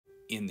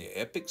In the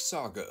epic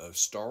saga of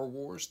Star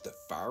Wars, the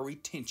fiery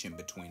tension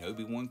between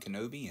Obi Wan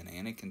Kenobi and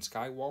Anakin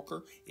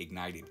Skywalker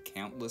ignited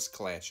countless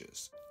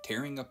clashes,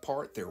 tearing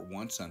apart their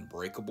once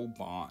unbreakable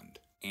bond.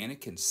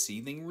 Anakin's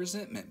seething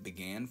resentment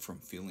began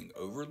from feeling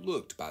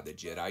overlooked by the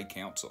Jedi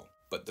Council.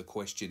 But the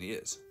question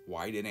is,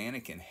 why did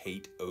Anakin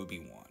hate Obi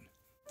Wan?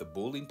 The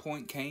boiling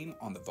point came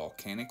on the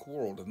volcanic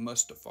world of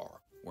Mustafar,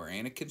 where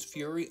Anakin's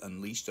fury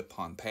unleashed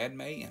upon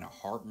Padme in a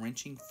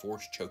heart-wrenching,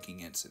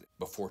 force-choking incident,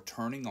 before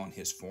turning on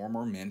his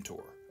former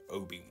mentor,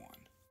 Obi Wan.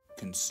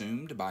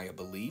 Consumed by a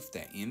belief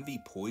that envy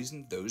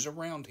poisoned those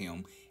around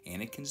him,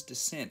 Anakin's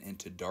descent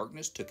into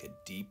darkness took a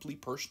deeply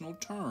personal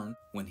turn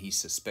when he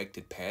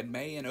suspected Padme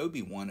and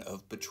Obi Wan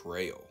of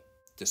betrayal.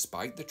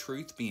 Despite the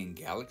truth being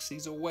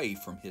galaxies away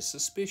from his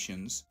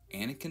suspicions,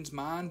 Anakin's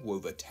mind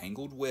wove a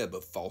tangled web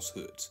of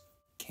falsehoods.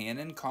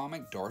 Canon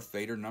comic Darth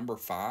Vader number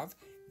 5,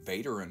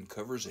 Vader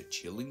uncovers a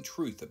chilling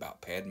truth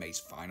about Padme's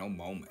final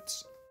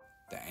moments.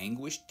 The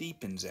anguish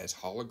deepens as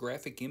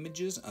holographic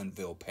images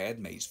unveil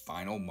Padme's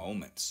final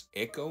moments,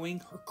 echoing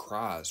her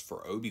cries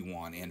for Obi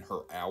Wan in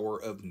her hour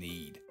of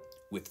need.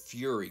 With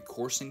fury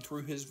coursing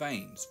through his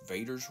veins,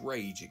 Vader's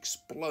rage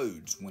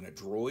explodes when a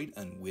droid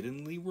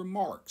unwittingly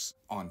remarks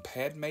on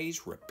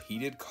Padme's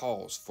repeated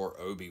calls for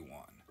Obi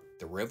Wan.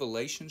 The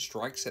revelation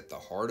strikes at the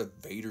heart of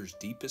Vader's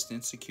deepest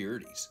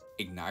insecurities,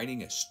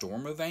 igniting a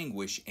storm of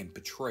anguish and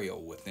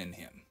betrayal within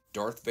him.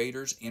 Darth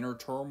Vader's inner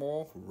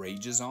turmoil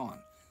rages on,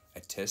 a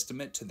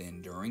testament to the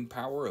enduring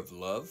power of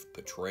love,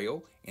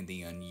 betrayal, and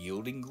the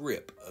unyielding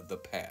grip of the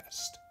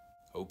past.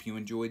 Hope you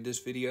enjoyed this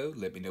video.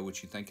 Let me know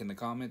what you think in the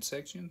comments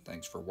section.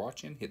 Thanks for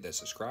watching. Hit that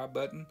subscribe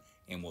button,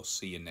 and we'll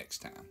see you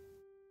next time.